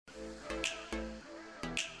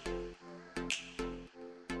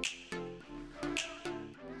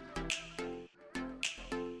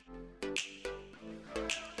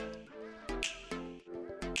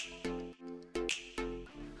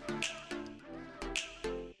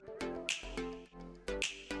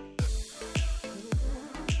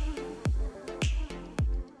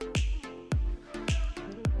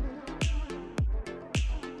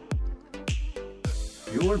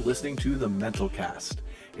You're listening to The Mental Cast,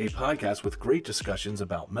 a podcast with great discussions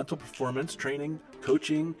about mental performance training,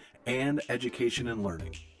 coaching, and education and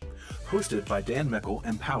learning. Hosted by Dan Mickle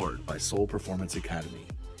and powered by Soul Performance Academy.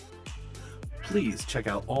 Please check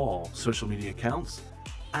out all social media accounts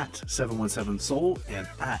at 717soul and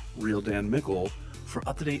at Real Dan Mickle for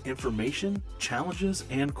up-to-date information, challenges,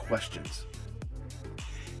 and questions.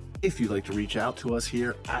 If you'd like to reach out to us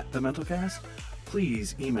here at The Mental Cast,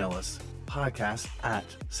 please email us podcast at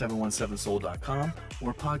 717soul.com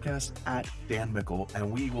or podcast at Dan Mickle, and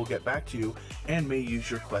we will get back to you and may use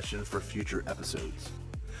your question for future episodes.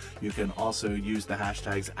 You can also use the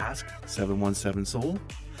hashtags Ask717Soul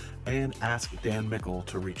and Ask Dan Mickle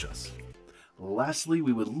to reach us. Lastly,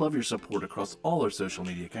 we would love your support across all our social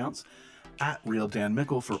media accounts at Real Dan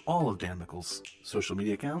Mickle for all of Dan Mickle's social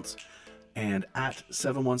media accounts and at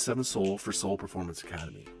 717Soul for Soul Performance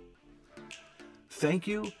Academy. Thank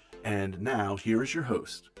you, and now here is your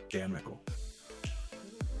host, Dan Mickle.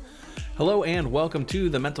 Hello and welcome to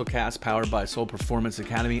the Mental Cast powered by Soul Performance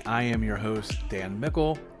Academy. I am your host, Dan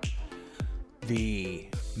Mickle. The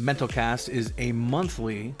Mental Cast is a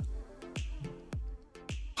monthly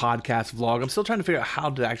podcast vlog. I'm still trying to figure out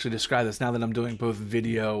how to actually describe this now that I'm doing both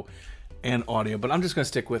video and audio, but I'm just going to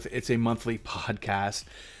stick with it's a monthly podcast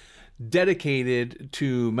dedicated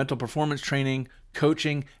to mental performance training,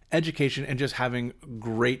 coaching, education, and just having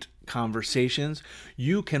great conversations.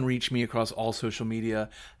 You can reach me across all social media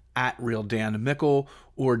at Real Dan Mickle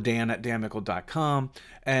or Dan at danmickle.com.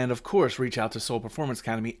 And of course, reach out to Soul Performance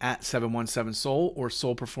Academy at 717soul or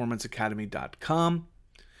soulperformanceacademy.com.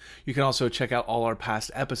 You can also check out all our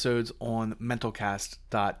past episodes on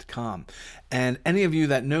mentalcast.com. And any of you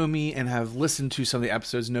that know me and have listened to some of the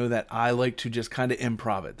episodes know that I like to just kind of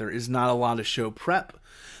improv it. There is not a lot of show prep.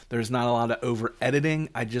 There's not a lot of over editing.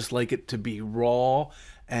 I just like it to be raw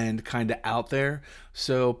and kind of out there.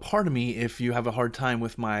 So pardon me if you have a hard time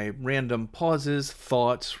with my random pauses,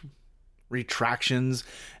 thoughts, retractions,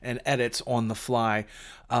 and edits on the fly.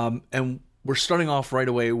 And we're starting off right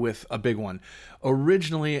away with a big one.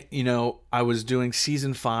 Originally, I was doing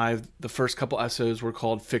season 5. The first couple episodes were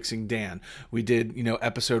called Fixing Dan. We did,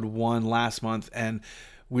 episode 1 last month, and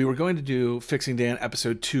we were going to do Fixing Dan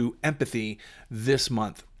episode 2, Empathy, this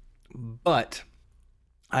month. But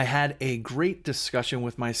I had a great discussion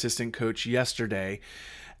with my assistant coach yesterday,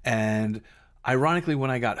 and ironically, when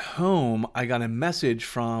I got home, I got a message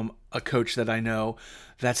from a coach that I know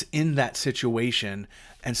that's in that situation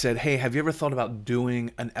and said, hey, have you ever thought about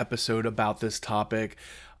doing an episode about this topic?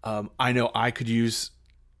 I know I could use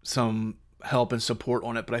some help and support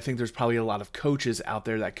on it, but I think there's probably a lot of coaches out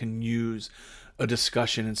there that can use a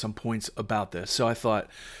discussion and some points about this. So I thought,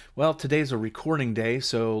 well, today's a recording day,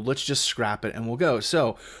 so let's just scrap it and we'll go.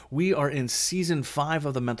 So we are in season 5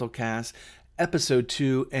 of the Mental Cast, episode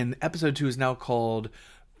 2, and episode 2 is now called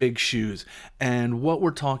Big Shoes. And what we're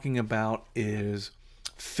talking about is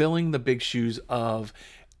filling the big shoes of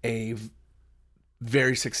a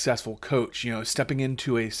very successful coach, stepping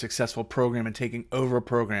into a successful program and taking over a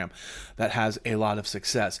program that has a lot of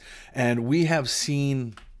success. And we've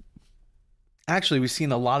seen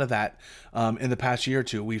a lot of that in the past year or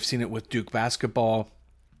two. We've seen it with Duke basketball,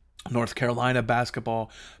 North Carolina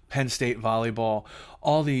basketball, Penn State volleyball.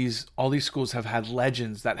 All these schools have had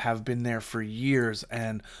legends that have been there for years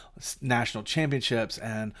and national championships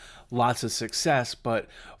and lots of success. But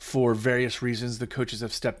for various reasons, the coaches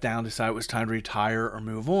have stepped down, decided it was time to retire or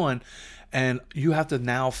move on. And you have to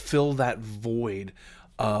now fill that void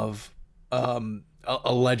of a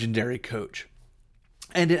legendary coach.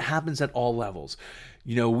 And it happens at all levels.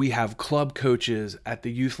 We have club coaches at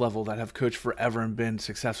the youth level that have coached forever and been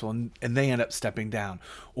successful, and they end up stepping down.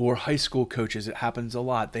 Or high school coaches, it happens a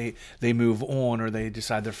lot. They move on, or they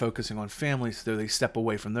decide they're focusing on family, so they step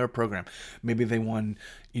away from their program. Maybe they won,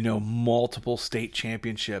 multiple state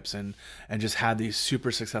championships and just had these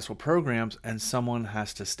super successful programs, and someone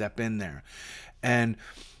has to step in there. And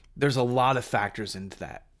there's a lot of factors into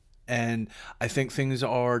that. And I think things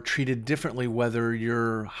are treated differently whether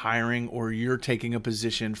you're hiring or you're taking a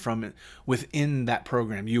position from within that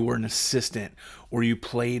program. You were an assistant or you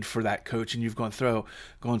played for that coach and you've gone through.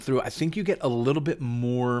 I think you get a little bit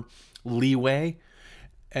more leeway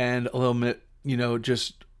and a little bit,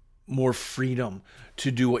 just more freedom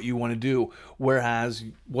to do what you want to do. Whereas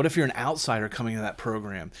what if you're an outsider coming into that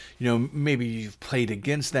program? Maybe you've played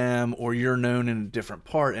against them or you're known in a different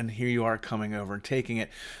part, and here you are coming over and taking it.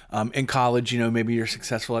 In college, maybe you're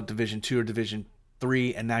successful at Division 2 or Division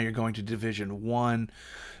 3, and now you're going to Division 1.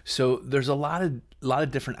 So there's a lot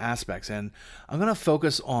of different aspects, and I'm going to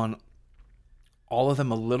focus on all of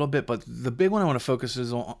them a little bit, but the big one I want to focus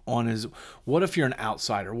on is, what if you're an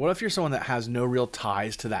outsider? What if you're someone that has no real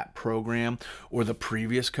ties to that program or the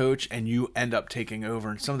previous coach, and you end up taking over,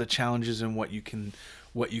 and some of the challenges and what you can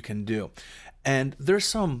do. And there's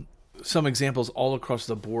some examples all across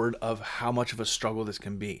the board of how much of a struggle this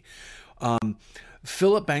can be.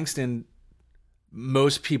 Philip Bankston,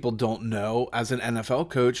 most people don't know, as an NFL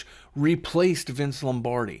coach, replaced Vince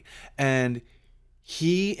Lombardi. And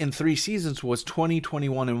he, in 3 seasons, was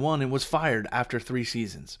 20-21-1 and was fired after 3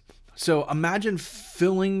 seasons. So imagine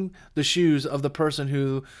filling the shoes of the person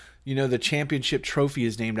who, the championship trophy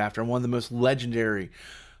is named after, one of the most legendary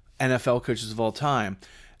NFL coaches of all time,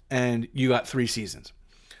 and you got 3 seasons.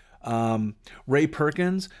 Ray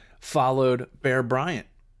Perkins followed Bear Bryant.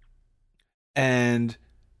 And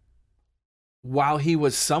while he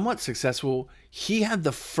was somewhat successful, he had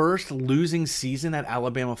the first losing season at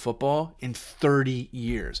Alabama football in 30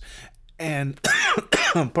 years. And,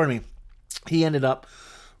 pardon me, he ended up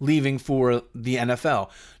leaving for the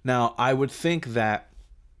NFL. Now, I would think that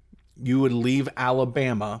you would leave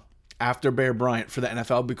Alabama after Bear Bryant for the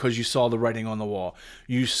NFL because you saw the writing on the wall.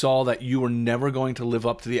 You saw that you were never going to live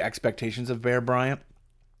up to the expectations of Bear Bryant.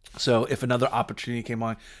 So if another opportunity came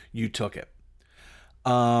on, you took it.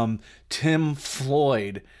 Tim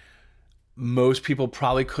Floyd, most people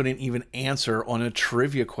probably couldn't even answer on a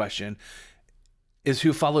trivia question, is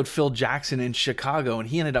who followed Phil Jackson in Chicago, and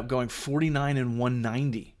he ended up going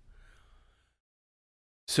 49-190.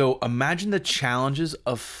 So imagine the challenges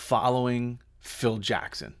of following Phil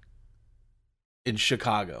Jackson in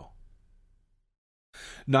Chicago.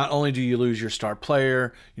 Not only do you lose your star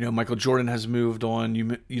player, Michael Jordan has moved on,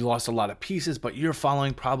 you lost a lot of pieces, but you're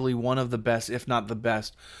following probably one of the best, if not the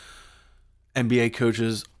best, NBA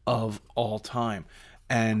coaches of all time.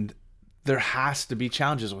 And there has to be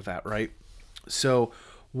challenges with that, right? So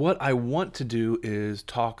what I want to do is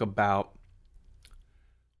talk about,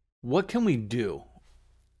 what can we do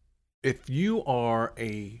if you are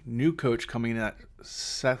a new coach coming in that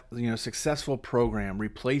successful program,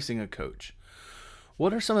 replacing a coach.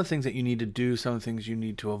 What are some of the things that you need to do, some of the things you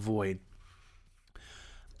need to avoid?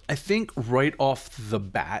 I think right off the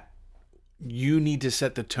bat, you need to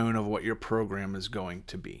set the tone of what your program is going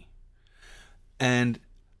to be. And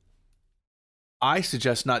I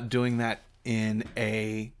suggest not doing that in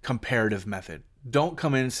a comparative method. Don't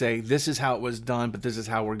come in and say, this is how it was done, but this is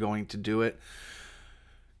how we're going to do it.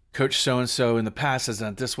 Coach so-and-so in the past has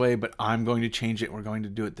done it this way, but I'm going to change it. We're going to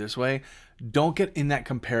do it this way. Don't get in that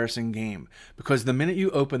comparison game, because the minute you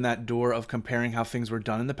open that door of comparing how things were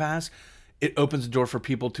done in the past, it opens the door for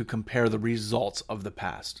people to compare the results of the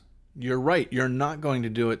past. You're right. You're not going to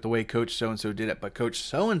do it the way Coach so-and-so did it, but Coach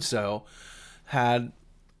so-and-so had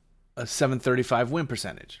a 735 win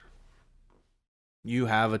percentage. You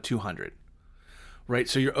have a 200. Right?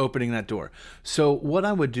 So you're opening that door. So what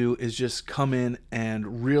I would do is just come in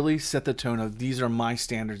and really set the tone of, these are my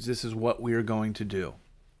standards. This is what we are going to do.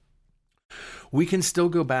 We can still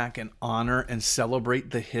go back and honor and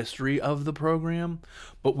celebrate the history of the program,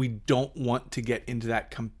 but we don't want to get into that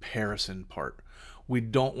comparison part. We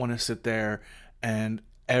don't want to sit there and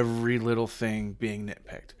every little thing being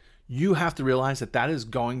nitpicked. You have to realize that that is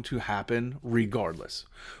going to happen regardless.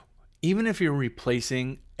 Even if you're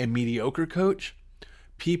replacing a mediocre coach,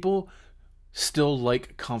 people still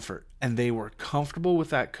like comfort, and they were comfortable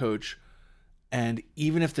with that coach. And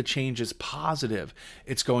even if the change is positive,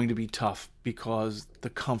 it's going to be tough because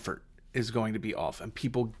the comfort is going to be off and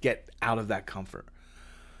people get out of that comfort.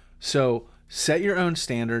 So set your own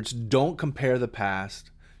standards. Don't compare the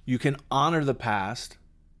past. You can honor the past,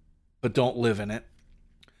 but don't live in it.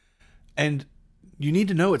 And you need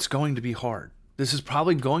to know it's going to be hard. This is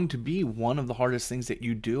probably going to be one of the hardest things that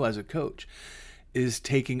you do as a coach, is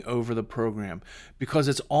taking over the program, because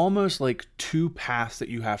it's almost like two paths that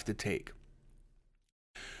you have to take.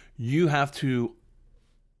 You have to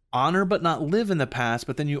honor but not live in the past,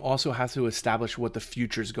 but then you also have to establish what the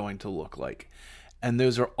future is going to look like. And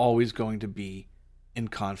those are always going to be in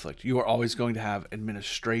conflict. You are always going to have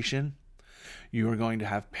administration. You are going to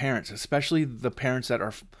have parents, especially the parents that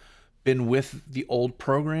are been with the old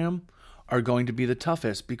program are going to be the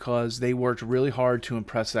toughest, because they worked really hard to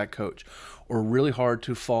impress that coach, or really hard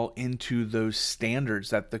to fall into those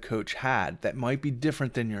standards that the coach had that might be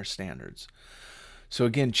different than your standards. So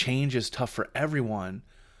again, change is tough for everyone.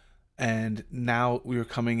 And now we're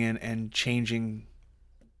coming in and changing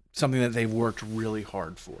something that they've worked really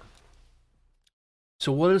hard for.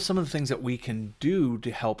 So what are some of the things that we can do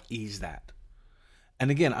to help ease that? And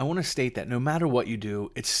again, I want to state that no matter what you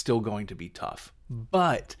do, it's still going to be tough,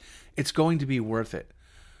 but it's going to be worth it.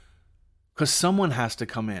 Because someone has to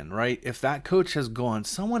come in, right? If that coach has gone,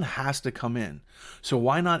 someone has to come in. So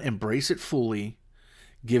why not embrace it fully,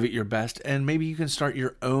 give it your best, and maybe you can start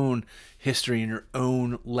your own history and your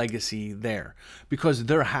own legacy there. Because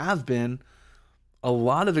there have been a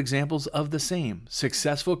lot of examples of the same.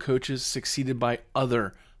 Successful coaches succeeded by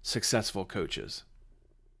other successful coaches.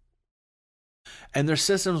 And their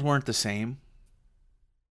systems weren't the same.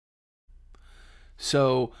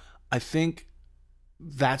 So I think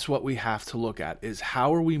that's what we have to look at, is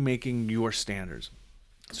how are we making your standards?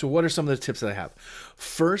 So what are some of the tips that I have?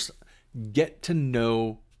 First, get to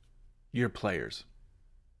know your players.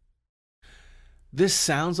 This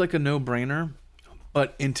sounds like a no-brainer,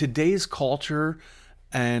 but in today's culture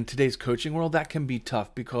and today's coaching world, that can be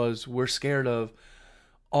tough because we're scared of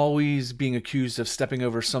always being accused of stepping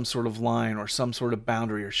over some sort of line or some sort of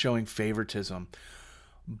boundary or showing favoritism.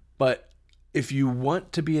 But if you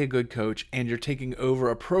want to be a good coach and you're taking over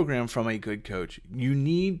a program from a good coach, you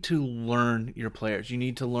need to learn your players. You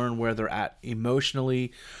need to learn where they're at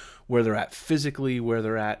emotionally, where they're at physically, where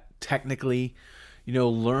they're at technically.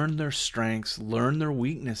 Learn their strengths, learn their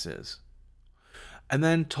weaknesses, and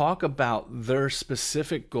then talk about their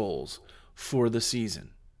specific goals for the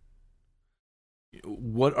season.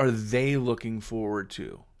 What are they looking forward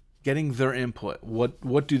to? Getting their input.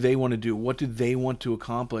 What do they want to do? What do they want to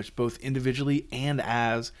accomplish, both individually and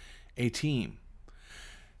as a team?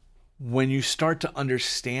 When you start to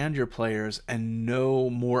understand your players and know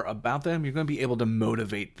more about them, you're going to be able to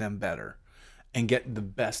motivate them better and get the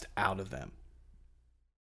best out of them.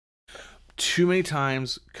 Too many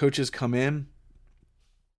times coaches come in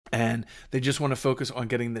and they just want to focus on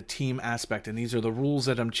getting the team aspect, and these are the rules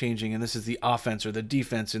that I'm changing, and this is the offense or the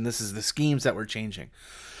defense, and this is the schemes that we're changing.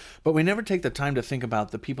 But we never take the time to think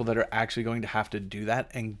about the people that are actually going to have to do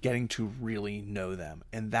that and getting to really know them.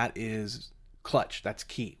 And that is clutch. That's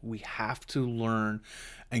key. We have to learn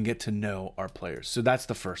and get to know our players. So that's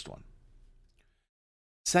the first one.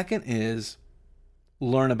 Second is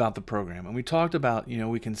learn about the program. And we talked about,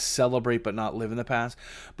 we can celebrate but not live in the past.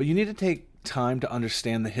 But you need to take time to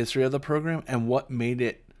understand the history of the program and what made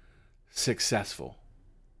it successful.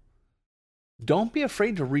 Don't be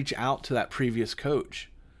afraid to reach out to that previous coach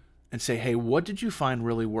and say, hey, what did you find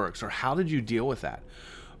really works? Or how did you deal with that?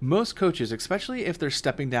 Most coaches, especially if they're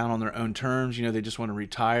stepping down on their own terms, they just want to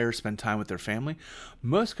retire, spend time with their family.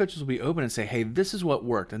 Most coaches will be open and say, hey, this is what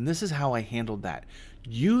worked, and this is how I handled that.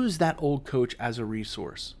 Use that old coach as a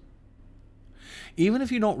resource. Even if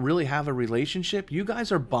you don't really have a relationship, you guys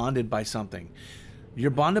are bonded by something. You're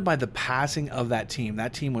bonded by the passing of that team.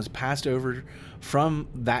 That team was passed over from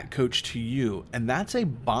that coach to you. And that's a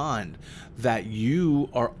bond that you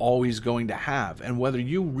are always going to have. And whether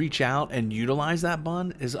you reach out and utilize that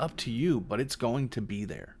bond is up to you, but it's going to be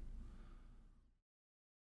there.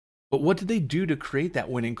 But what did they do to create that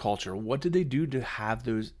winning culture? What did they do to have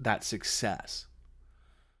that success?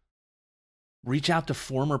 Reach out to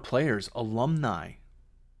former players, alumni.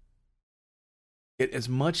 Get as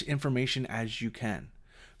much information as you can.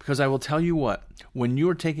 Because I will tell you what, when you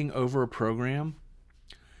are taking over a program,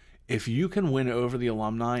 if you can win over the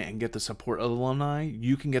alumni and get the support of the alumni,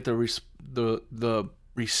 you can get the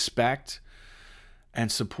respect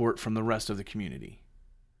and support from the rest of the community.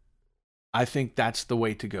 I think that's the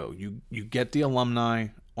way to go. You get the alumni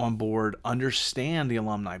on board, understand the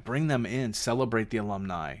alumni, bring them in, celebrate the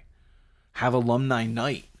alumni, have alumni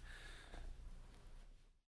night.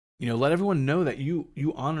 Let everyone know that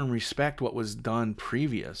you honor and respect what was done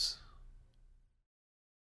previous.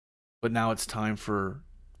 But now it's time for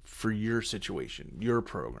your situation, your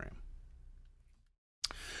program.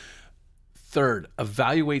 Third,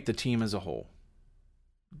 evaluate the team as a whole.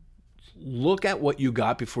 Look at what you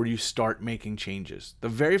got before you start making changes. The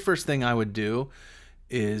very first thing I would do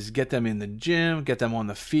is get them in the gym, get them on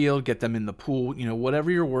the field, get them in the pool,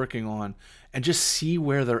 whatever you're working on, and just see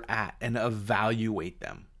where they're at and evaluate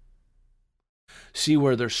them. See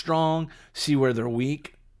where they're strong, see where they're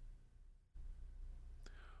weak.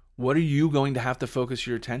 What are you going to have to focus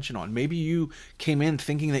your attention on? Maybe you came in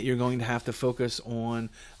thinking that you're going to have to focus on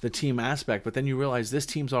the team aspect, but then you realize this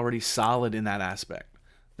team's already solid in that aspect.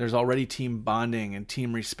 There's already team bonding and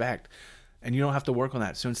team respect, and you don't have to work on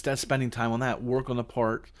that. So instead of spending time on that, work on the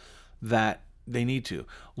part that they need to.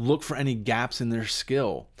 Look for any gaps in their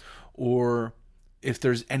skill, or if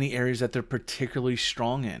there's any areas that they're particularly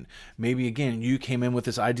strong in. Maybe, again, you came in with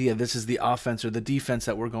this idea, this is the offense or the defense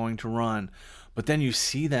that we're going to run. But then you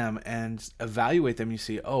see them and evaluate them. You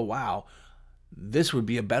see, oh, wow, this would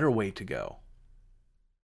be a better way to go.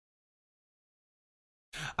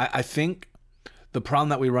 I think the problem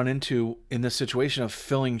that we run into in this situation of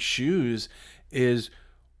filling shoes is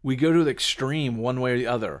We go to the extreme one way or the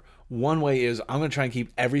other. One way is I'm going to try and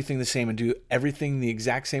keep everything the same and do everything the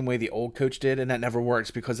exact same way the old coach did, and that never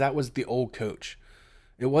works because that was the old coach.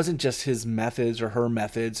 It wasn't just his methods or her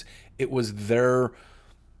methods. It was their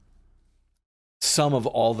sum of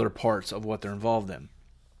all their parts of what they're involved in.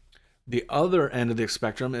 The other end of the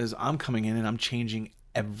spectrum is I'm coming in and I'm changing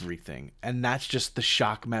everything, and that's just the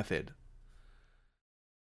shock method.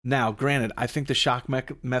 Now, granted, I think the shock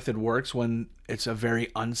method works when it's a very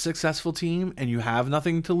unsuccessful team and you have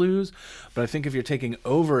nothing to lose. But I think if you're taking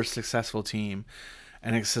over a successful team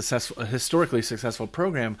and a historically successful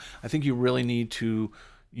program, I think you really need to,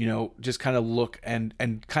 just kind of look and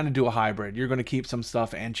kind of do a hybrid. You're going to keep some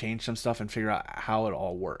stuff and change some stuff and figure out how it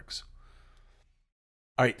all works.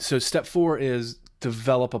 All right, so step 4 is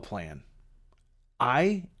develop a plan.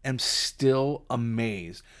 I am still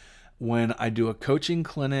amazed when I do a coaching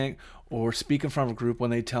clinic or speak in front of a group when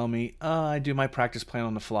they tell me, I do my practice plan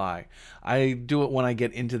on the fly. I do it when I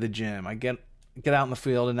get into the gym. I get out in the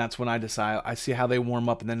field, and that's when I decide. I see how they warm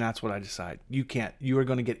up, and then that's what I decide. You can't. You are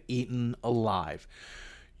going to get eaten alive.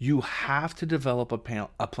 You have to develop a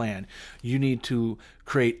plan. You need to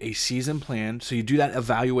create a season plan. So you do that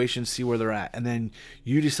evaluation, see where they're at. And then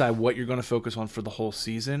you decide what you're going to focus on for the whole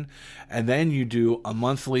season. And then you do a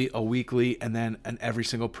monthly, a weekly, and then an every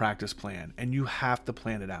single practice plan. And you have to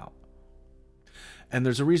plan it out. And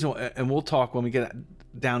there's a reason, and we'll talk when we get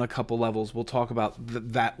down a couple levels, we'll talk about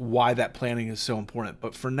that why that planning is so important.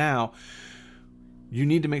 But for now, you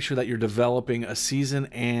need to make sure that you're developing a season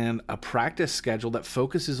and a practice schedule that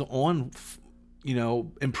focuses on,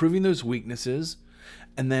 improving those weaknesses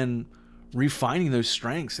and then refining those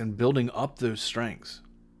strengths and building up those strengths.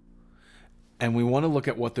 And we want to look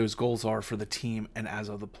at what those goals are for the team and as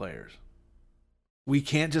of the players. We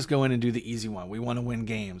can't just go in and do the easy one. We want to win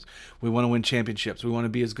games. We want to win championships. We want to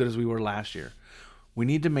be as good as we were last year. We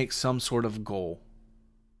need to make some sort of goal.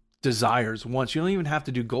 Desires, wants. You don't even have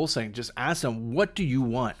to do goal setting. Just ask them, what do you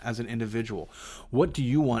want as an individual? What do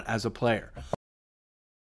you want as a player?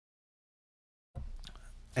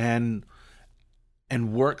 And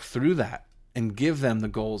work through that and give them the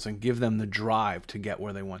goals and give them the drive to get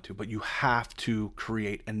where they want to. But you have to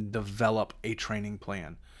create and develop a training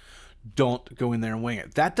plan. Don't go in there and wing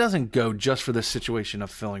it. That doesn't go just for the situation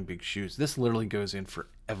of filling big shoes. This literally goes in for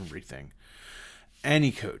everything.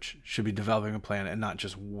 Any coach should be developing a plan and not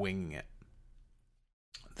just winging it.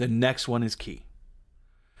 The next one is key.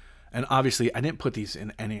 And obviously, I didn't put these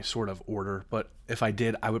in any sort of order, but if I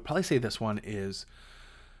did, I would probably say this one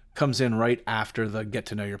comes in right after the get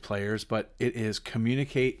to know your players, but it is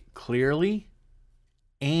communicate clearly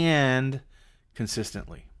and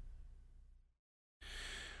consistently.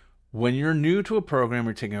 When you're new to a program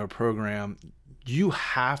or taking a program, you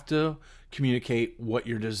have to communicate what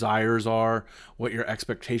your desires are, what your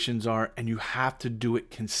expectations are, and you have to do it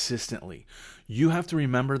consistently. You have to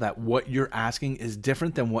remember that what you're asking is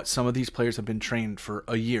different than what some of these players have been trained for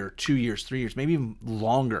a year, 2 years, 3 years, maybe even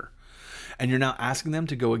longer. And you're now asking them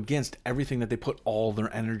to go against everything that they put all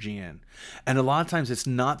their energy in. And a lot of times it's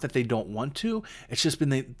not that they don't want to, it's just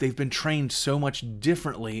they've been trained so much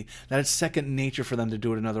differently that it's second nature for them to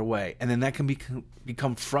do it another way. And then that can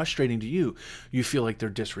become frustrating to you. You feel like they're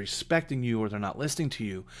disrespecting you or they're not listening to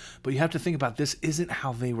you. But you have to think about this isn't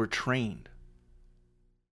how they were trained.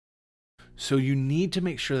 So you need to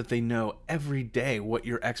make sure that they know every day what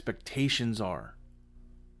your expectations are.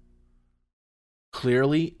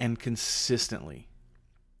 Clearly and consistently.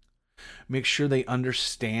 Make sure they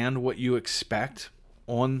understand what you expect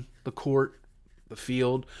on the court, the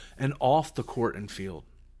field, and off the court and field.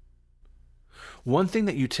 One thing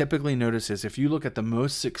that you typically notice is if you look at the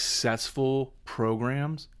most successful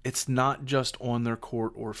programs, it's not just on their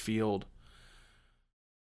court or field.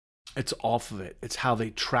 It's off of it. It's how they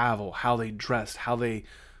travel, how they dress, how they,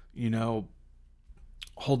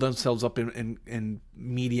 hold themselves up in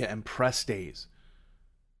media and press days.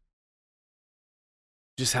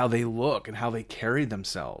 Just how they look and how they carry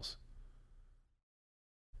themselves.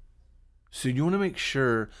 So you want to make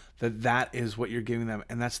sure that that is what you're giving them,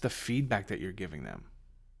 and that's the feedback that you're giving them.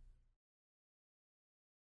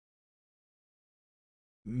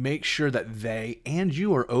 Make sure that they and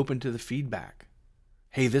you are open to the feedback.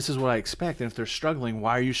 Hey, this is what I expect, and if they're struggling,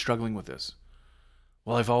 why are you struggling with this?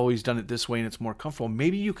 Well, I've always done it this way and it's more comfortable.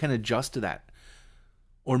 Maybe you can adjust to that.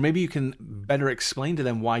 Or maybe you can better explain to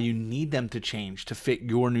them why you need them to change to fit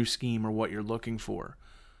your new scheme or what you're looking for.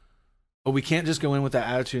 But we can't just go in with that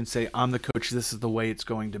attitude and say, I'm the coach, this is the way it's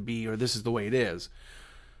going to be, or this is the way it is.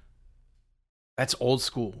 That's old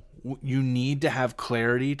school. You need to have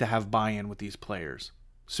clarity to have buy-in with these players.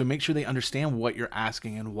 So make sure they understand what you're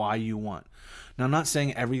asking and why you want. Now, I'm not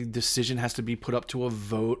saying every decision has to be put up to a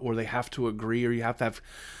vote, or they have to agree, or you have to have,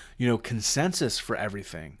 consensus for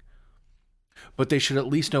everything. But they should at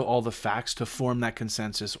least know all the facts to form that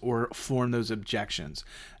consensus or form those objections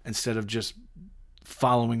instead of just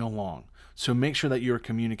following along. So make sure that you're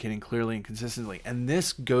communicating clearly and consistently. And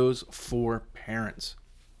this goes for parents.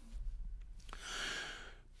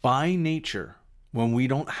 By nature, when we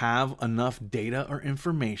don't have enough data or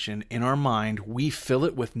information in our mind, we fill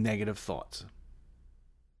it with negative thoughts.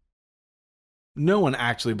 No one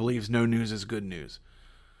actually believes no news is good news.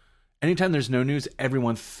 Anytime there's no news,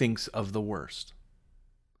 everyone thinks of the worst.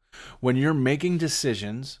 When you're making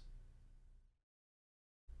decisions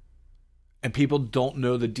and people don't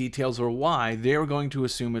know the details or why, they're going to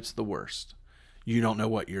assume it's the worst. You don't know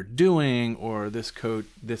what you're doing, or this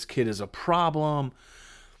kid is a problem.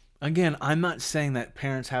 Again, I'm not saying that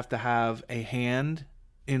parents have to have a hand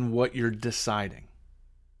in what you're deciding.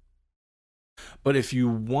 But if you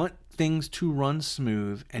want things to run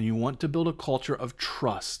smooth and you want to build a culture of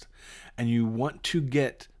trust and you want to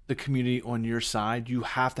get the community on your side, you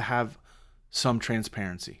have to have some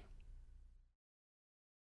transparency.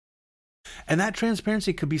 And that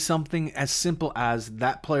transparency could be something as simple as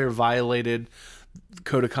that player violated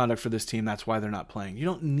code of conduct for this team. That's why they're not playing. You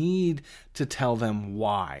don't need to tell them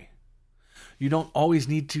why. You don't always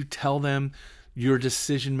need to tell them your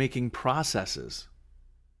decision-making processes.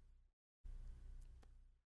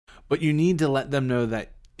 But you need to let them know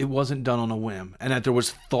that it wasn't done on a whim and that there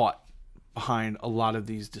was thought behind a lot of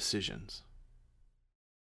these decisions.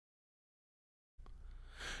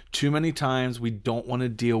 Too many times we don't want to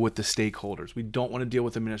deal with the stakeholders. We don't want to deal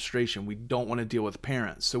with administration. We don't want to deal with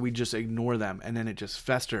parents. So we just ignore them, and then it just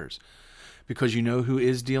festers. Because you know who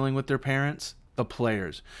is dealing with their parents? The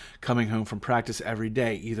players coming home from practice every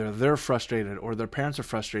day. Either they're frustrated or their parents are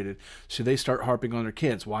frustrated. So they start harping on their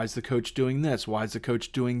kids. Why is the coach doing this? Why is the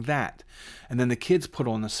coach doing that? And then the kid's put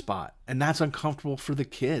on the spot. And that's uncomfortable for the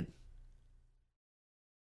kid.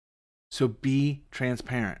 So be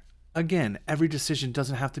transparent. Again, every decision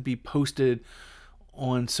doesn't have to be posted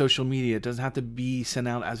on social media. It doesn't have to be sent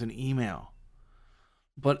out as an email.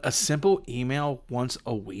 But a simple email once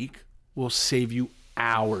a week will save you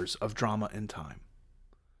hours of drama and time.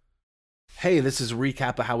 Hey, this is a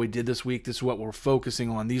recap of how we did this week. This is what we're focusing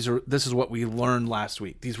on. This is what we learned last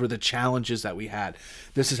week. These were the challenges that we had.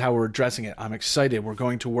 This is how we're addressing it. I'm excited. We're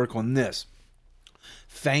going to work on this.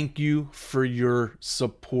 Thank you for your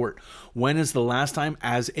support. When is the last time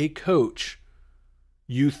as a coach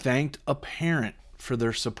you thanked a parent for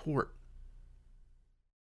their support?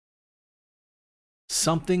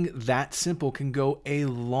 Something that simple can go a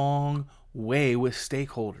long way with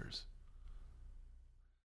stakeholders.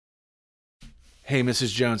 Hey,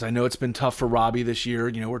 Mrs. Jones, I know it's been tough for Robbie this year.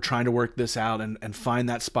 We're trying to work this out and find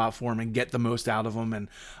that spot for him and get the most out of him. And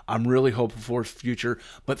I'm really hopeful for his future.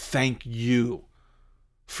 But thank you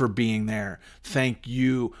for being there. Thank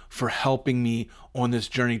you for helping me on this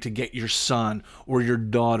journey to get your son or your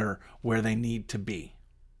daughter where they need to be.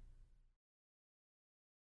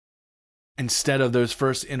 Instead of those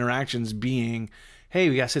first interactions being, hey,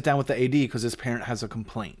 we got to sit down with the AD because this parent has a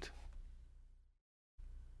complaint.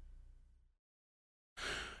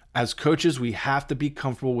 As coaches, we have to be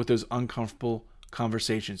comfortable with those uncomfortable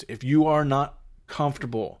conversations. If you are not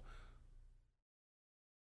comfortable,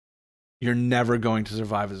 you're never going to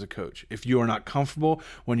survive as a coach. If you are not comfortable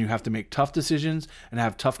when you have to make tough decisions and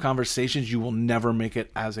have tough conversations, you will never make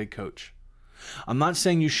it as a coach. I'm not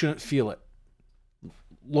saying you shouldn't feel it.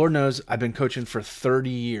 Lord knows I've been coaching for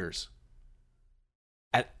 30 years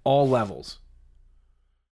at all levels.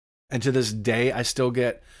 And to this day, I still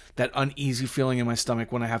get that uneasy feeling in my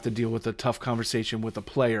stomach when I have to deal with a tough conversation with a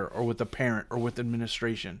player or with a parent or with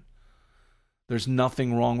administration. There's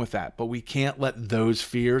nothing wrong with that, but we can't let those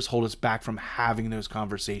fears hold us back from having those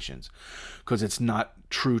conversations because it's not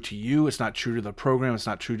true to you. It's not true to the program. It's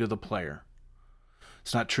not true to the player.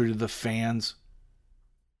 It's not true to the fans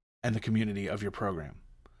and the community of your program.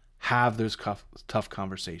 Have those tough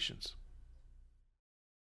conversations.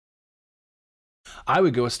 I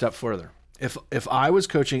would go a step further. If I was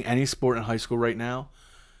coaching any sport in high school right now,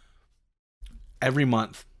 every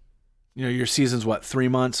month, your season's 3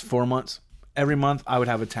 months, 4 months? Every month I would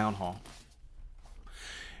have a town hall.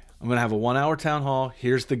 I'm going to have a 1-hour town hall.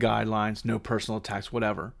 Here's the guidelines, no personal attacks,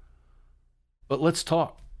 whatever. But let's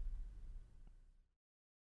talk.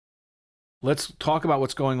 Let's talk about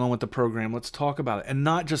what's going on with the program. Let's talk about it. And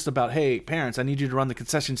not just about, hey, parents, I need you to run the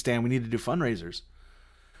concession stand. We need to do fundraisers.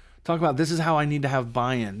 Talk about this is how I need to have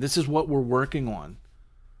buy-in. This is what we're working on.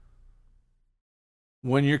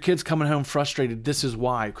 When your kid's coming home frustrated, this is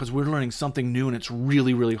why, because we're learning something new and it's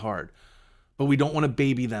really, really hard. But we don't want to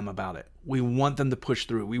baby them about it. We want them to push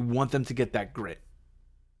through. We want them to get that grit.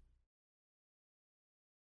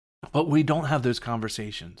 But we don't have those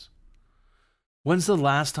conversations. When's the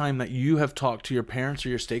last time that you have talked to your parents or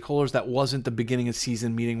your stakeholders that wasn't the beginning of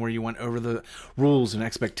season meeting where you went over the rules and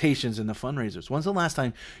expectations and the fundraisers? When's the last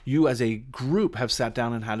time you as a group have sat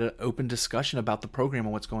down and had an open discussion about the program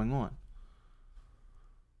and what's going on?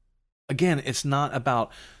 Again, it's not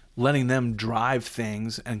about letting them drive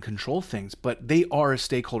things and control things, but they are a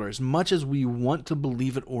stakeholder. As much as we want to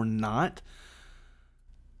believe it or not,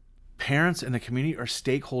 parents and the community are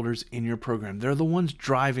stakeholders in your program. They're the ones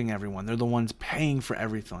driving everyone. They're the ones paying for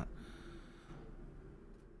everything.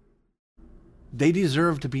 They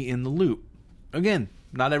deserve to be in the loop. Again,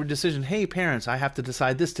 not every decision, hey parents, I have to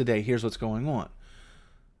decide this today. Here's what's going on.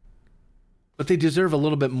 But they deserve a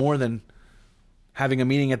little bit more than having a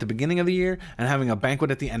meeting at the beginning of the year and having a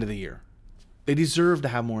banquet at the end of the year. They deserve to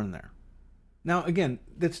have more in there. Now, again,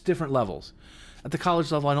 that's different levels. At the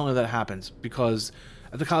college level, I don't know that happens because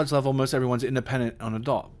at the college level, most everyone's independent on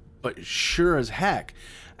adult. But sure as heck,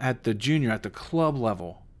 at the junior, at the club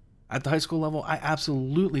level, at the high school level, I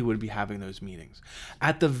absolutely would be having those meetings.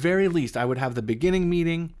 At the very least, I would have the beginning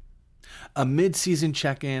meeting, a mid-season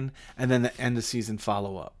check-in, and then the end-of-season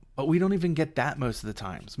follow-up. But we don't even get that most of the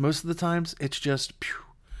times. Most of the times, it's just pew.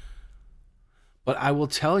 But I will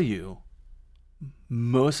tell you,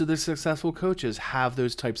 most of the successful coaches have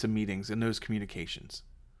those types of meetings and those communications.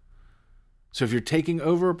 So if you're taking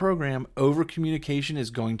over a program, over communication is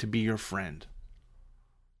going to be your friend.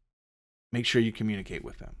 Make sure you communicate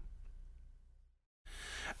with them.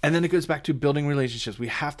 And then it goes back to building relationships. We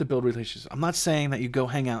have to build relationships. I'm not saying that you go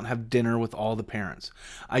hang out and have dinner with all the parents.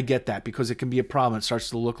 I get that because it can be a problem. It starts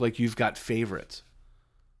to look like you've got favorites.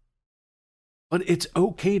 But it's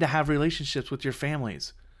okay to have relationships with your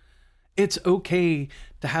families. It's okay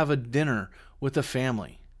to have a dinner with a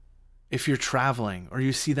family. If you're traveling or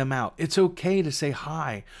you see them out, it's okay to say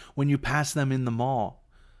hi when you pass them in the mall.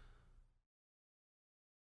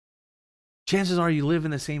 Chances are you live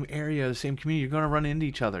in the same area, the same community, you're going to run into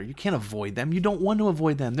each other. You can't avoid them. You don't want to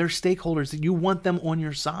avoid them. They're stakeholders that you want them on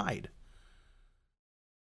your side.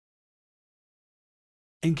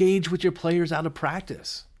 Engage with your players out of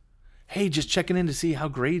practice. Hey, just checking in to see how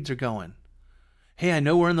grades are going. Hey, I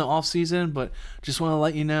know we're in the off season, but just want to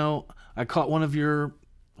let you know I caught one of your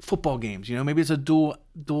football games. You know, maybe it's a dual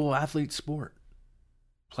athlete sport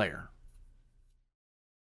player.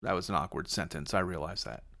 That was an awkward sentence. I realize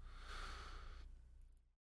that.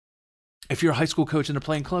 If you're a high school coach and they're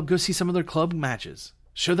playing club, go see some of their club matches.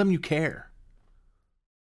 Show them you care.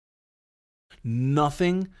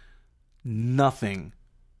 Nothing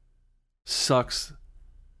sucks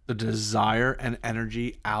the desire and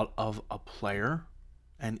energy out of a player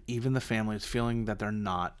and even the family is feeling that they're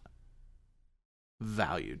not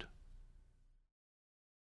valued.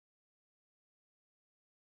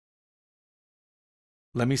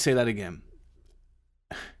 Let me say that again.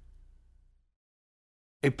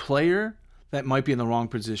 A player that might be in the wrong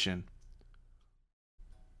position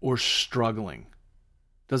or struggling,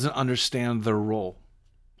 doesn't understand their role.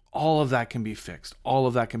 All of that can be fixed. All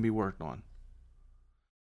of that can be worked on.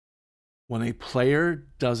 When a player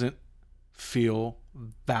doesn't feel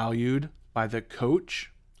valued by the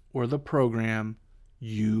coach or the program,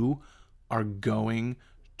 you are going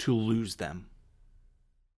to lose them.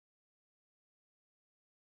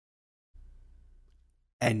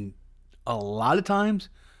 And a lot of times,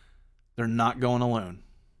 they're not going alone.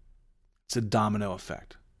 It's a domino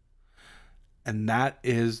effect. And that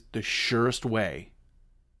is the surest way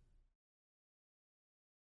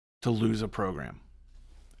to lose a program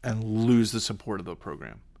and lose the support of the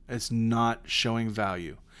program. It's not showing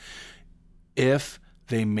value. If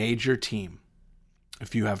they made your team,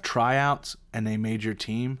 if you have tryouts and they made your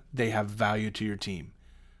team, they have value to your team.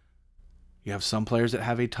 You have some players that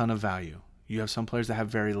have a ton of value. You have some players that have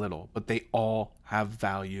very little, but they all have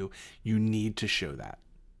value. You need to show that.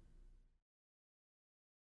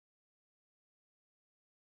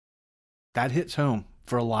 That hits home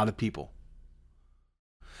for a lot of people.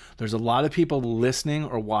 There's a lot of people listening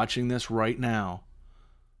or watching this right now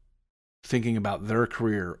thinking about their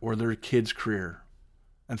career or their kid's career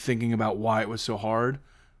and thinking about why it was so hard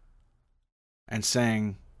and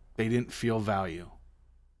saying they didn't feel value.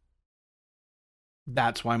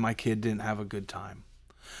 That's why my kid didn't have a good time.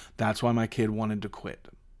 That's why my kid wanted to quit.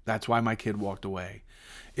 That's why my kid walked away.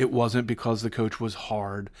 It wasn't because the coach was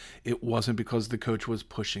hard. It wasn't because the coach was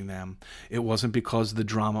pushing them. It wasn't because of the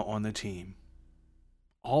drama on the team.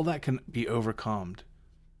 All that can be overcome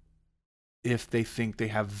if they think they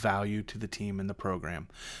have value to the team and the program.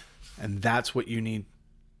 And that's what you need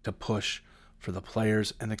to push for the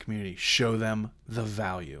players and the community. Show them the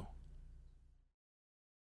value.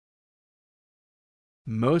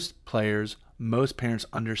 Most players, most parents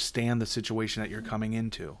understand the situation that you're coming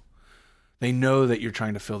into. They know that you're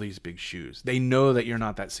trying to fill these big shoes. They know that you're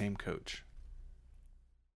not that same coach.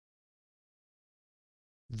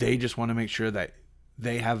 They just want to make sure that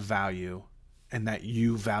they have value and that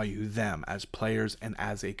you value them as players and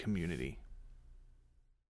as a community.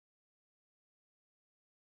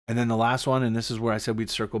 And then the last one, and this is where I said we'd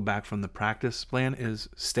circle back from the practice plan, is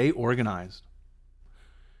stay organized.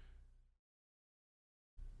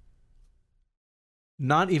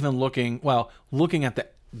 Not even looking at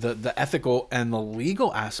the ethical and the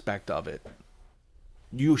legal aspect of it.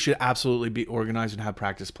 You should absolutely be organized and have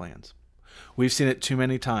practice plans. We've seen it too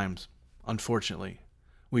many times, unfortunately.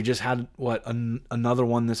 We just had another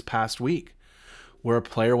one this past week where a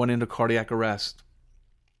player went into cardiac arrest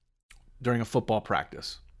during a football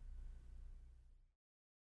practice.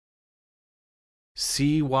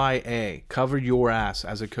 CYA, cover your ass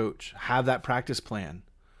as a coach. Have that practice plan.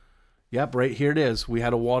 Yep, right here it is. We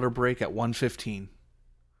had a water break at 1:15.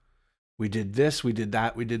 We did this, we did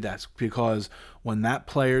that, we did that. Because when that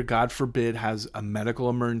player, God forbid, has a medical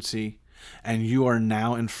emergency and you are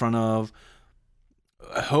now in front of,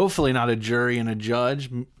 hopefully not a jury and a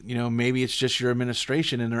judge, maybe it's just your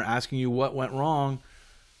administration and they're asking you what went wrong.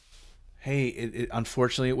 Hey,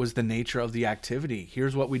 unfortunately, it was the nature of the activity.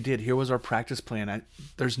 Here's what we did. Here was our practice plan.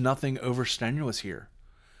 There's nothing overstrenuous here.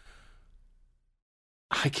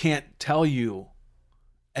 I can't tell you,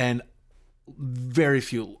 and very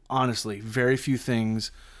few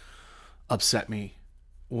things upset me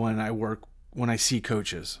when I see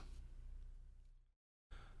coaches.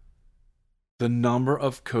 The number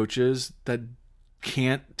of coaches that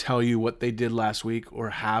can't tell you what they did last week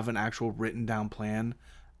or have an actual written down plan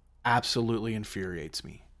absolutely infuriates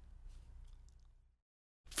me.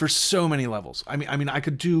 For so many levels. I mean, I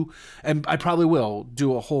could do, and I probably will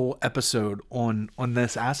do a whole episode on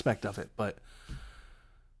this aspect of it. But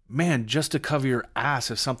man, just to cover your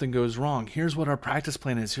ass if something goes wrong, here's what our practice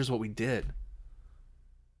plan is. Here's what we did.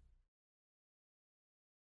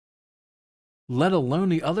 Let alone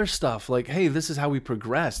the other stuff like, hey, this is how we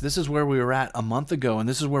progress. This is where we were at a month ago, and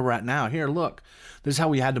this is where we're at now. Here, look, this is how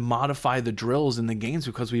we had to modify the drills in the games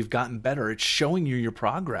because we've gotten better. It's showing you your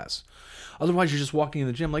progress. Otherwise, you're just walking in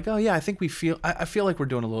the gym like, oh yeah, I feel like we're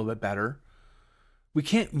doing a little bit better. We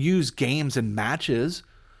can't use games and matches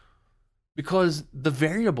because the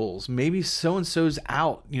variables, maybe so-and-so's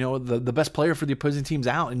out, the best player for the opposing team's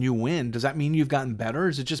out and you win. Does that mean you've gotten better? Or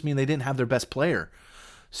does it just mean they didn't have their best player?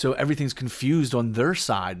 So everything's confused on their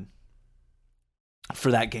side for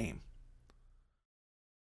that game.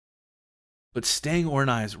 But staying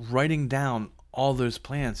organized, writing down all those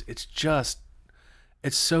plans, it's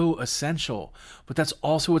so essential. But that's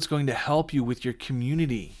also what's going to help you with your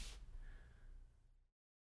community.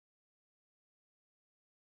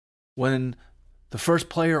 When the first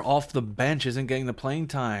player off the bench isn't getting the playing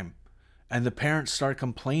time and the parents start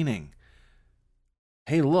complaining,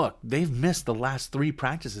 hey, look, they've missed the last 3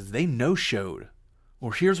 practices. They no-showed.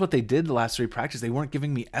 Or here's what they did the last 3 practices. They weren't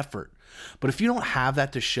giving me effort. But if you don't have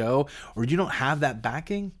that to show or you don't have that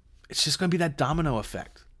backing, it's just going to be that domino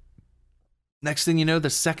effect. Next thing you know, the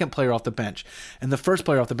second player off the bench and the first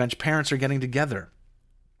player off the bench, parents are getting together.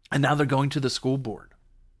 And now they're going to the school board.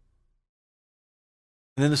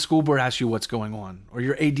 And then the school board asks you what's going on. Or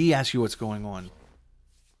your AD asks you what's going on.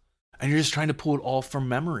 And you're just trying to pull it all from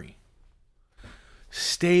memory.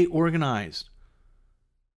 Stay organized.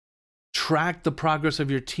 Track the progress of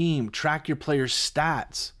your team. Track your players'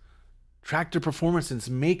 stats. Track their performances.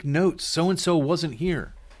 Make notes. So-and-so wasn't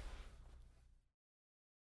here.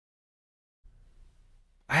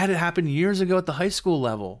 I had it happen years ago at the high school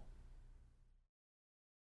level.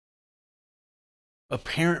 A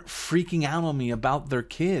parent freaking out on me about their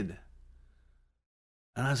kid.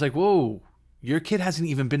 And I was like, whoa, your kid hasn't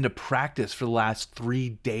even been to practice for the last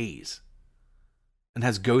 3 days and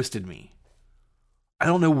has ghosted me. I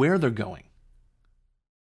don't know where they're going.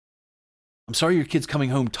 I'm sorry your kid's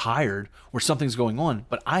coming home tired or something's going on,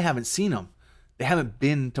 but I haven't seen them. They haven't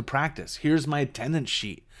been to practice. Here's my attendance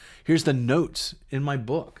sheet. Here's the notes in my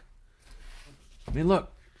book. I mean,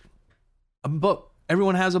 look, a book.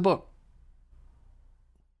 Everyone has a book.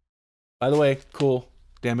 By the way, cool.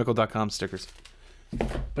 danmickle.com stickers.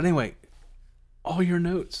 But anyway, all your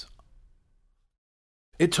notes.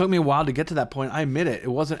 It took me a while to get to that point. I admit it.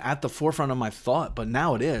 It wasn't at the forefront of my thought, but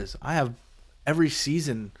now it is. I have every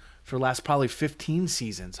season for the last probably 15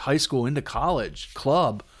 seasons, high school into college,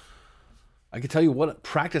 club. I can tell you what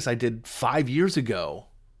practice I did 5 years ago.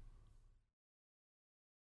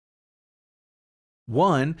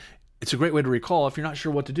 One, it's a great way to recall if you're not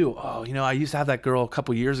sure what to do. Oh, I used to have that girl a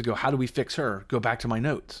couple years ago. How do we fix her? Go back to my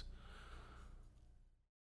notes.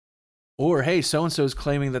 Or, hey, so-and-so is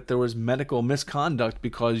claiming that there was medical misconduct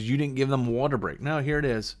because you didn't give them a water break. No, here it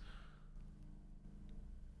is.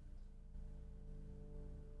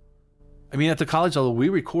 I mean, at the college level, we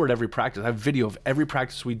record every practice. I have video of every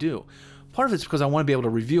practice we do. Part of it's because I want to be able to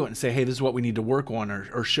review it and say, hey, this is what we need to work on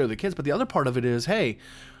or show the kids. But the other part of it is, hey,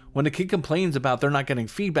 when the kid complains about they're not getting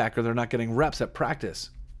feedback or they're not getting reps at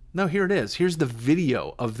practice, no, here it is. Here's the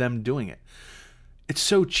video of them doing it. It's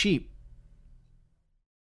so cheap.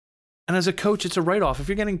 And as a coach, it's a write-off. If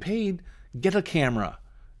you're getting paid, get a camera,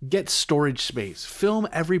 get storage space, film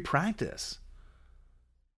every practice.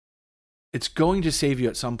 It's going to save you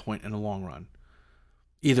at some point in the long run,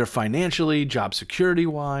 either financially, job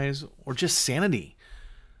security-wise, or just sanity.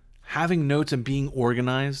 Having notes and being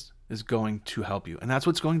organized is going to help you. And that's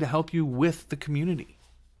what's going to help you with the community.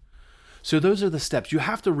 So those are the steps. You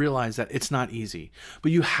have to realize that it's not easy,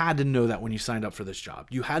 but you had to know that when you signed up for this job.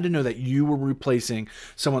 You had to know that you were replacing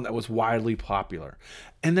someone that was widely popular.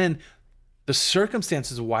 And then the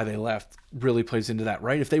circumstances of why they left really plays into that,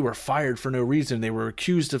 right? If they were fired for no reason, they were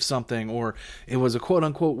accused of something, or it was a quote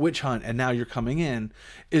unquote witch hunt, and now you're coming in,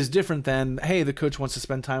 is different than, hey, the coach wants to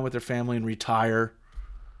spend time with their family and retire.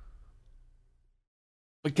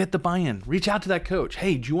 But get the buy-in. Reach out to that coach.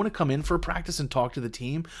 Hey, do you want to come in for a practice and talk to the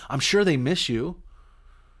team? I'm sure they miss you.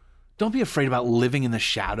 Don't be afraid about living in the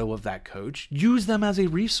shadow of that coach. Use them as a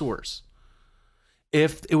resource.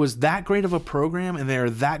 If it was that great of a program and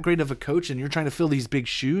they're that great of a coach and you're trying to fill these big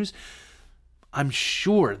shoes, I'm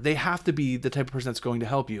sure they have to be the type of person that's going to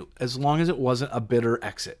help you, as long as it wasn't a bitter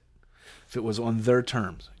exit. If it was on their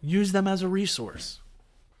terms, use them as a resource.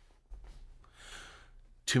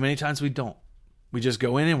 Too many times we don't. We just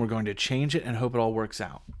go in and we're going to change it and hope it all works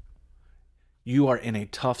out. You are in a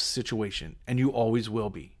tough situation, and you always will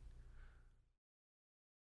be.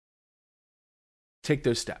 Take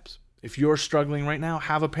those steps. If you're struggling right now,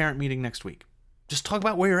 have a parent meeting next week. Just talk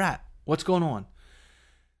about where you're at. What's going on?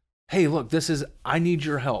 Hey, look, I need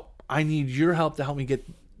your help. I need your help to help me get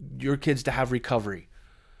your kids to have recovery.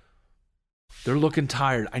 They're looking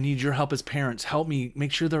tired. I need your help as parents. Help me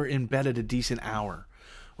make sure they're in bed at a decent hour.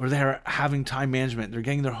 Or they're having time management. They're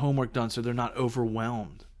getting their homework done so they're not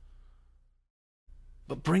overwhelmed.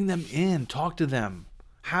 But bring them in. Talk to them.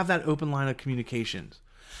 Have that open line of communications.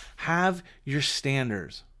 Have your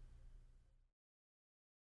standards.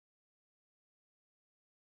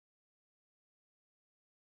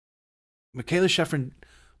 Michaela Schifrin,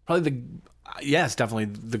 definitely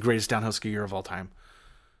the greatest downhill skier of all time,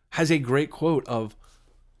 has a great quote of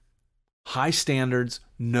high standards,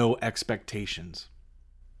 no expectations.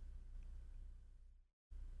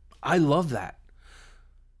 I love that.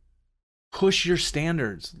 Push your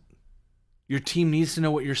standards. Your team needs to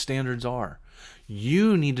know what your standards are.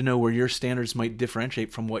 You need to know where your standards might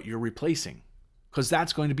differentiate from what you're replacing, because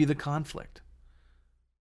that's going to be the conflict.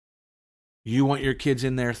 You want your kids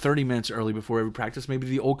in there 30 minutes early before every practice. Maybe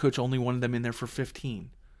the old coach only wanted them in there for 15.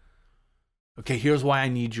 Okay, here's why I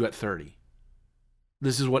need you at 30.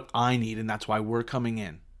 This is what I need, and that's why we're coming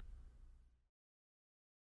in.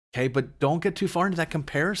 Okay, but don't get too far into that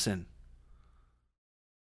comparison.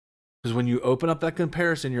 Because when you open up that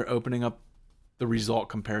comparison, you're opening up the result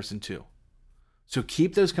comparison too. So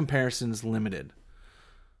keep those comparisons limited.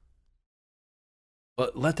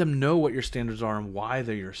 But let them know what your standards are and why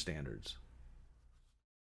they're your standards.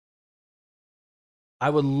 I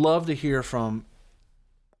would love to hear from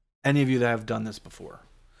any of you that have done this before.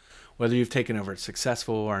 Whether you've taken over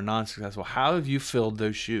successful or non-successful, how have you filled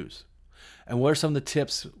those shoes? And what are some of the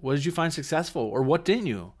tips? What did you find successful, or what didn't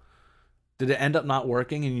you? Did it end up not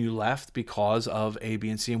working and you left because of A, B,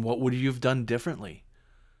 and C? And what would you have done differently?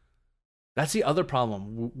 That's the other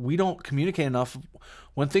problem. We don't communicate enough.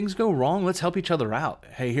 When things go wrong, let's help each other out.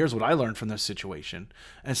 Hey, here's what I learned from this situation.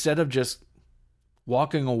 Instead of just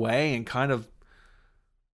walking away and kind of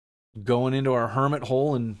going into our hermit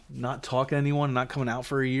hole and not talking to anyone, not coming out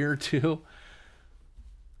for a year or two.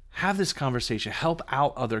 Have this conversation. Help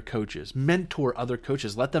out other coaches. Mentor other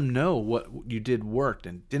coaches. Let them know what you did worked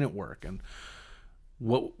and didn't work and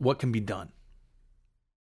what can be done.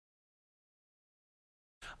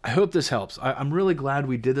 I hope this helps. I'm really glad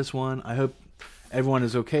we did this one. I hope everyone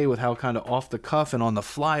is okay with how kind of off the cuff and on the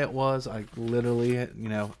fly it was. I literally,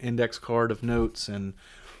 index card of notes and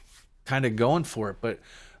kind of going for it. But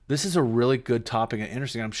this is a really good topic and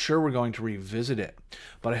interesting. I'm sure we're going to revisit it.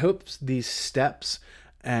 But I hope these steps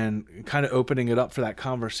and kind of opening it up for that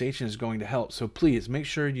conversation is going to help. So please make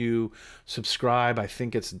sure you subscribe. I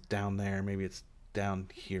think it's down there. Maybe it's down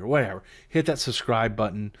here, whatever. Hit that subscribe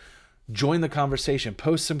button. Join the conversation.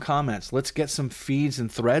 Post some comments. Let's get some feeds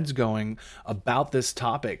and threads going about this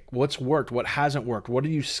topic. What's worked? What hasn't worked? What are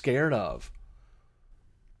you scared of?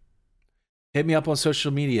 Hit me up on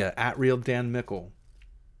social media at Real Dan Mickle.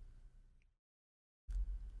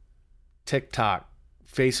 TikTok,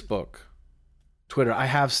 Facebook, Twitter. I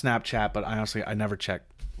have Snapchat, but I never check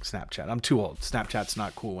Snapchat. I'm too old. Snapchat's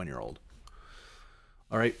not cool when you're old.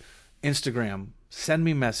 All right. Instagram. Send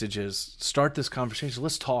me messages. Start this conversation.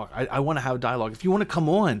 Let's talk. I want to have dialogue. If you want to come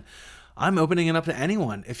on, I'm opening it up to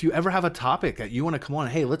anyone. If you ever have a topic that you want to come on,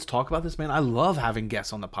 hey, let's talk about this, man. I love having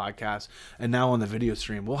guests on the podcast and now on the video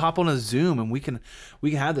stream. We'll hop on a Zoom and we can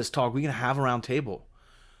have this talk. We can have a round table.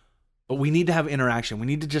 But we need to have interaction. We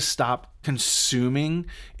need to just stop consuming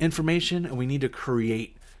information, and we need to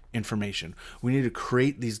create information. We need to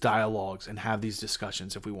create these dialogues and have these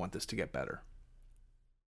discussions if we want this to get better.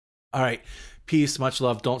 All right. Peace, much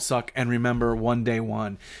love, don't suck, and remember, one day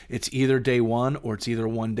one. It's either day one or it's either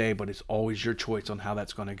one day, but it's always your choice on how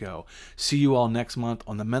that's going to go. See you all next month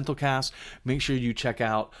on the Mental Cast. Make sure you check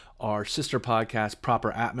out our sister podcast,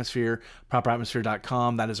 Proper Atmosphere,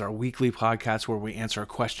 properatmosphere.com. That is our weekly podcast where we answer a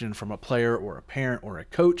question from a player or a parent or a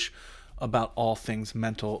coach about all things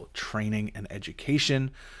mental training and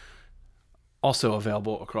education. Also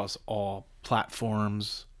available across all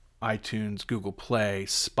platforms: iTunes, Google Play,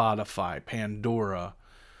 Spotify, Pandora,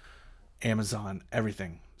 Amazon,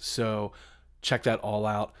 everything. So check that all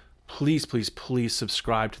out. Please, please, please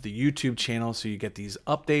subscribe to the YouTube channel so you get these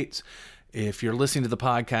updates. If you're listening to the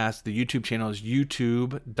podcast, the YouTube channel is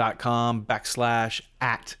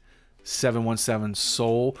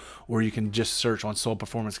youtube.com/@717soul, or you can just search on Soul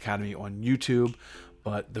Performance Academy on YouTube.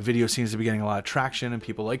 But the video seems to be getting a lot of traction and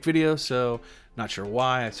people like video, so not sure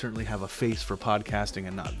why. I certainly have a face for podcasting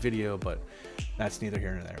and not video, but that's neither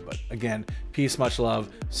here nor there. But again, peace, much love.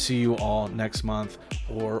 See you all next month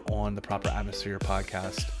or on the Proper Atmosphere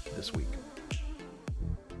podcast this week.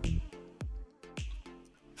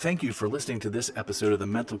 Thank you for listening to this episode of the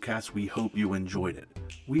Mental Cast. We hope you enjoyed it.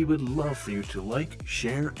 We would love for you to like,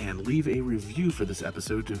 share, and leave a review for this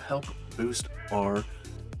episode to help boost our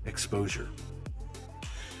exposure.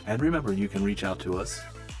 And remember, you can reach out to us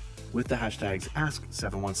with the hashtags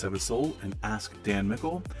Ask717Soul and Ask Dan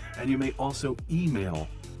Mickle. And you may also email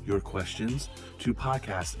your questions to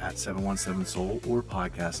podcast@717soul or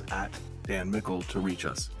podcast@Dan Mickle to reach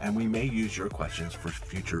us. And we may use your questions for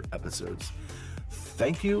future episodes.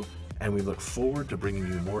 Thank you, and we look forward to bringing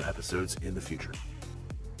you more episodes in the future.